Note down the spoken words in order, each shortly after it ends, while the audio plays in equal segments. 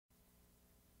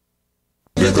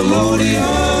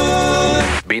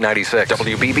B96,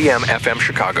 WBBM-FM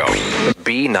Chicago.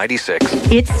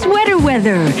 B96. It's sweater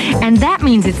weather, and that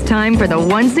means it's time for the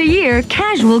once-a-year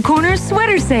Casual Corner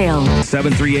Sweater Sale.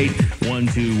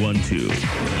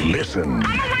 738-1212. Listen.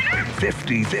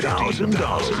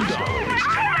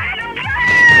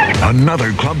 $50,000.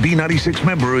 Another Club B96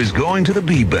 member is going to the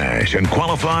B-Bash and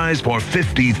qualifies for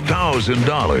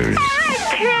 $50,000.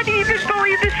 I can't even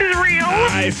believe this is real. All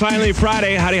right, finally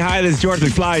Friday. Howdy, hi, this is George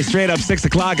McFly. Straight up 6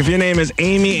 o'clock. If your name is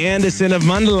Amy Anderson of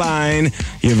Mundelein,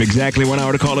 you have exactly 1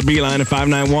 hour to call the B-Line at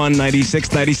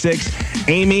 591-9696.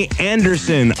 Amy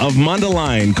Anderson of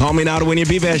Mundelein. Call me now to win your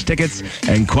B-Bash tickets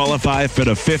and qualify for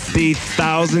the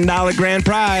 $50,000 grand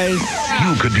prize.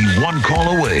 You could be one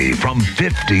call away from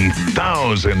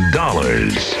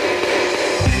 $50,000.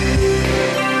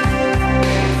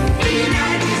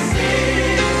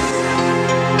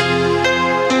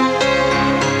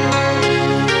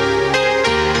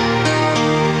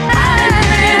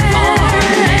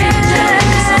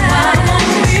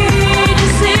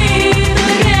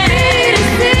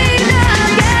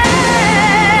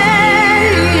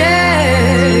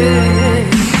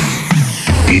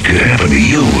 It could happen to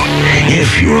you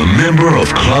if you're a member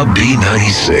of Club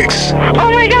B96.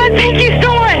 Oh my God, thank you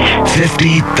so much.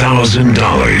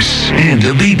 $50,000 and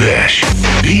a B-Bash.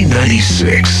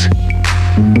 B96.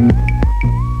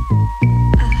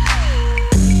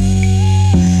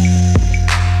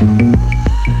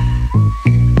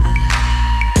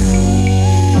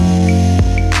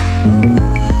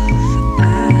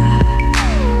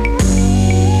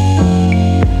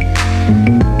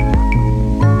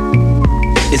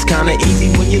 It's kinda easy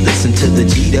when you listen to the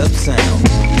G'd up sound.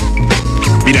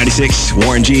 B96,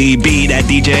 Warren G, B, that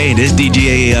DJ, this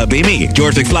DJ, be me,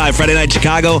 George McFly, Friday Night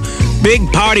Chicago. Big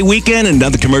party weekend,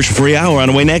 another commercial-free hour on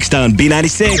the way next on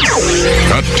B96.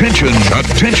 Attention,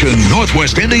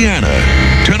 Northwest Indiana.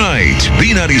 Tonight,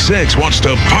 B96 wants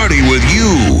to party with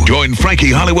you. Join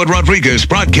Frankie Hollywood Rodriguez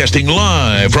broadcasting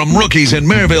live from Rookies in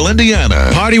Maryville, Indiana.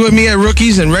 Party with me at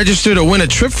Rookies and register to win a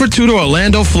trip for two to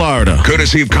Orlando, Florida.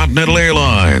 Courtesy of Continental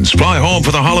Airlines. Fly home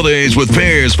for the holidays with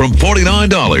fares from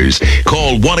 $49.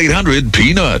 Call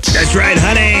 1-800-PEANUTS. That's right,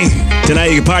 honey. Tonight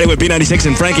you can party with B96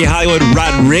 and Frankie Hollywood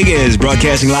Rodriguez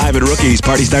broadcasting live at Rookies.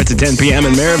 Party starts at 10 p.m.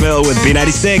 in Maryville with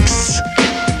B96.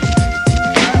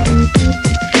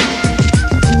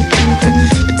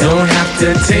 Don't have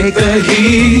to take the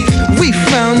heat. We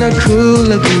found a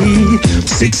cooler beat.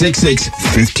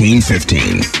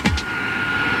 666-1515.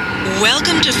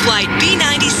 Welcome to Flight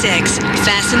B96.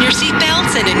 Fasten your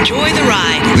seatbelts and enjoy the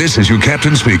ride. This is your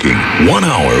captain speaking. 1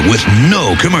 hour with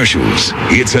no commercials.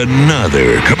 It's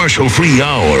another commercial-free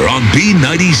hour on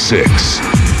B96.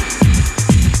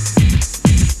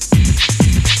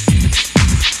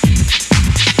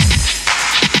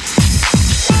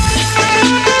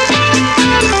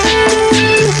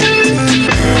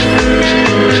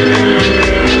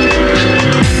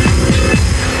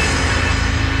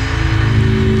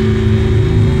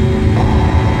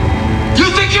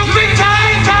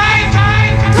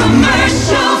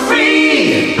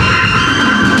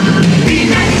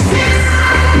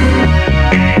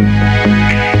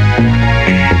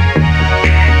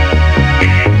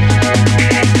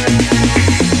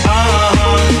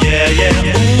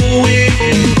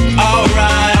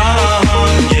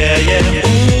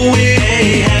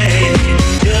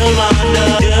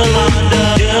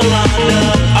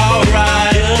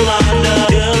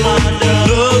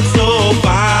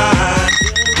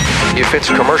 If it's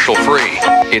commercial-free,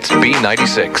 it's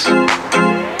B96.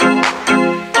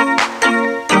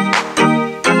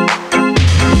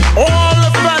 All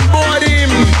the fat boy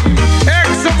him,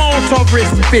 X amount of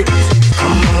respect.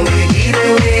 Come on, we need a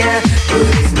way, put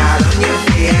a smile on your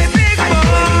face. Fat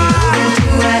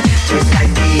boy, moving to just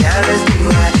like the others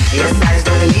do. Your size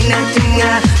don't mean nothing,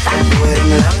 fat boy,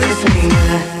 love the swing.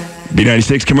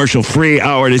 B96 commercial-free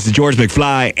hour. This is George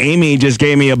McFly. Amy just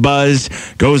gave me a buzz.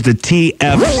 Goes to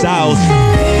TF South.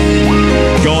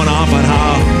 Going off on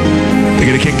how they're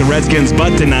going to kick the Redskins'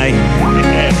 butt tonight.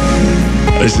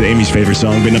 This is Amy's favorite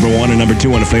song. Been number 1 and number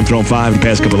 2 on the Flamethrone 5 the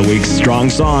past couple of weeks.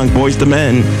 Strong song, Boys to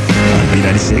Men on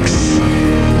B96.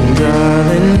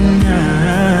 Darling,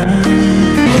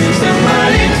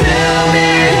 somebody tell me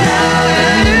how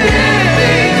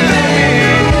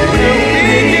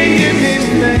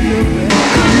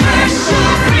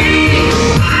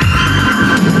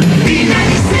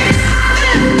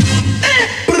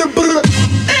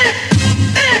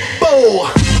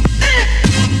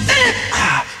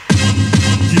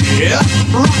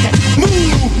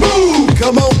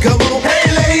Come on. Hey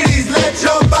ladies, let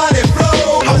your body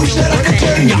flow. I wish that I could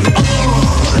turn you on.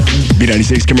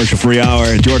 B96 commercial-free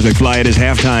hour. George McFly at his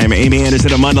halftime. Amy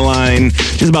Anderson, I'm on the line.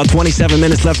 Just about 27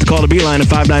 minutes left to call the B-line at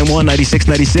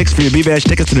 591-9696 for your B-Bash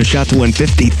tickets and a shot to win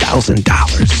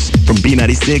 $50,000 from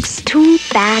B96. Two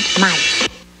bad mice.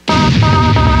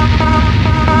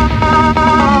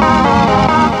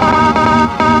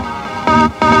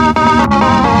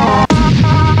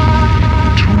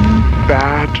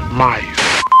 Bad mice.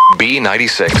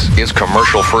 B96 is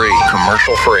commercial free.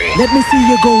 Commercial free. Let me see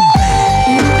you go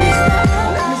back.